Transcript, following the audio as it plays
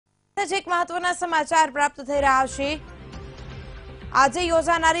સાથે જ એક મહત્વના સમાચાર પ્રાપ્ત થઈ રહ્યા છે। આજે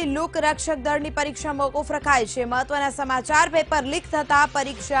યોજાનારી લોકરક્ષક દળની પરીક્ષા મોકૂફ રખાઈ છે। મહત્વના સમાચાર, પેપર લીક થતા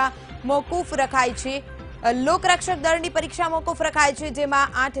પરીક્ષા મોકૂફ રખાઈ છે। લોકરક્ષક દળની પરીક્ષા મોકૂફ રખાઈ છે, જેમાં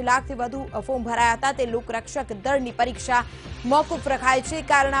 8 લાખથી વધુ ફોર્મ ભરાયા હતા। તે લોકરક્ષક દળની પરીક્ષા મોકૂફ રખાઈ છે।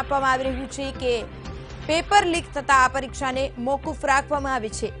 કારણ આપવામાં આવી રહ્યું છે કે પેપર લીક થતા આ પરીક્ષાને મોકૂફ રાખવામાં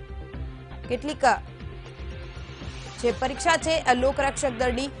આવી છે। કેટલીક જે પરીક્ષા છે લોકરક્ષક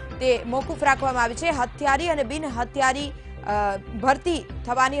દળની તે મોકૂફ રાખવામાં આવી છે। હથિયારી અને બિન હથિયારી ભરતી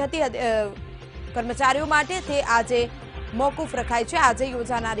થવાની હતી કર્મચારીઓ માટે, તે આજે મોકૂફ રખાઈ છે। આજે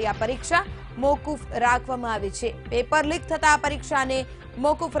યોજાનારી આ પરીક્ષા મોકૂફ રાખવામાં આવી છે। પેપર લીક થતા આ પરીક્ષાને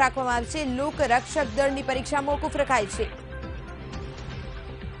મોકૂફ રાખવામાં આવી છે। લોકરક્ષક દળની પરીક્ષા મોકૂફ રખાઈ છે।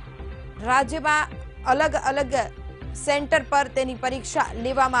 રાજ્યમાં અલગ અલગ સેન્ટર પર તેની પરીક્ષા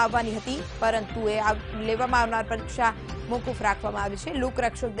લેવામાં આવવાની હતી, પરંતુ એ લેવામાં આવનાર પરીક્ષા મોકૂફ રાખવામાં આવી છે।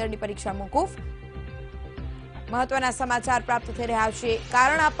 લોકરક્ષક દળની પરીક્ષા મોકૂફ। મહત્વના સમાચાર પ્રાપ્ત થઈ રહ્યા છે।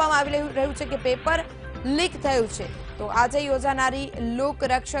 કારણ આપવામાં આવી રહ્યું છે કે પેપર લીક થયું છે, તો આજે યોજાનારી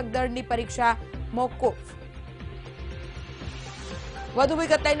લોકરક્ષક દળની પરીક્ષા મોકૂફ। વધુ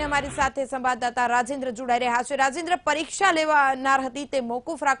વિગત લઈને અમારી સાથે સંવાદદાતા રાજેન્દ્ર જોડાઈ રહ્યા છે। રાજેન્દ્ર, પરીક્ષા લેવાનાર હતી તે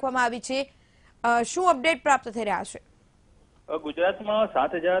મોકૂફ રાખવામાં આવી છે, શું અપડેટ પ્રાપ્ત થઈ રહ્યા છે? ગુજરાતમાં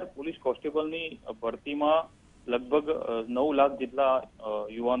 7,000 પોલીસ કોન્સ્ટેબલની ભરતીમાં લગભગ 9 લાખ જેટલા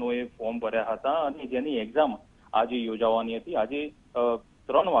યુવાનોએ ફોર્મ ભર્યા હતા અને જેની એક્ઝામ આજે યોજાવાની હતી। આજે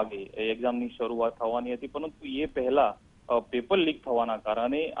 3 વાગે એક્ઝામની શરૂઆત થવાની હતી, પરંતુ એ પહેલા પેપર લીક થવાના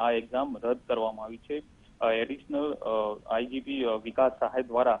કારણે આ એક્ઝામ રદ કરવામાં આવી છે। એડિશનલ આઈજીપી વિકાસ સહાય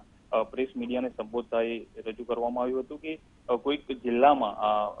દ્વારા પ્રેસ મીડિયાને સંબોધતા રજૂ કરવામાં આવ્યું હતું કે કોઈક જિલ્લામાં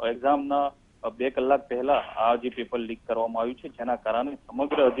એક્ઝામના 2 કલાક પહેલા આ જે પેપર લીક કરવામાં આવ્યું છે, જેના કારણે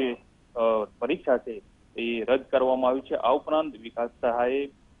સમગ્ર જે પરીક્ષા છે એ રદ કરવામાં આવી છે। આ ઉપરાંત વિકાસ સહાયે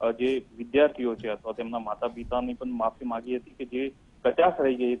જે વિદ્યાર્થીઓ છે અથવા તેમના માતા પિતાની પણ માફી માંગી હતી કે જે કચાશ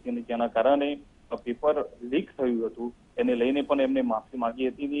રહી ગઈ હતી અને જેના કારણે પેપર લીક થયું હતું, એને લઈને પણ એમને માફી માંગી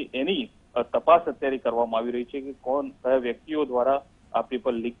હતી। એની તપાસ અત્યારે કરવામાં આવી રહી છે કે કયા વ્યક્તિઓ દ્વારા આ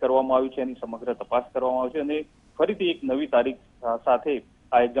પેપર લીક કરવામાં આવ્યું છે, એની સમગ્ર તપાસ કરવામાં આવશે અને ફરીથી એક નવી તારીખ સાથે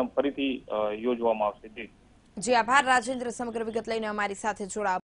આ એક્ઝામ ફરીથી યોજવામાં આવશે। જી આભાર રાજેન્દ્ર, સમગ્ર વિગત લઈને અમારી સાથે જોડાવા।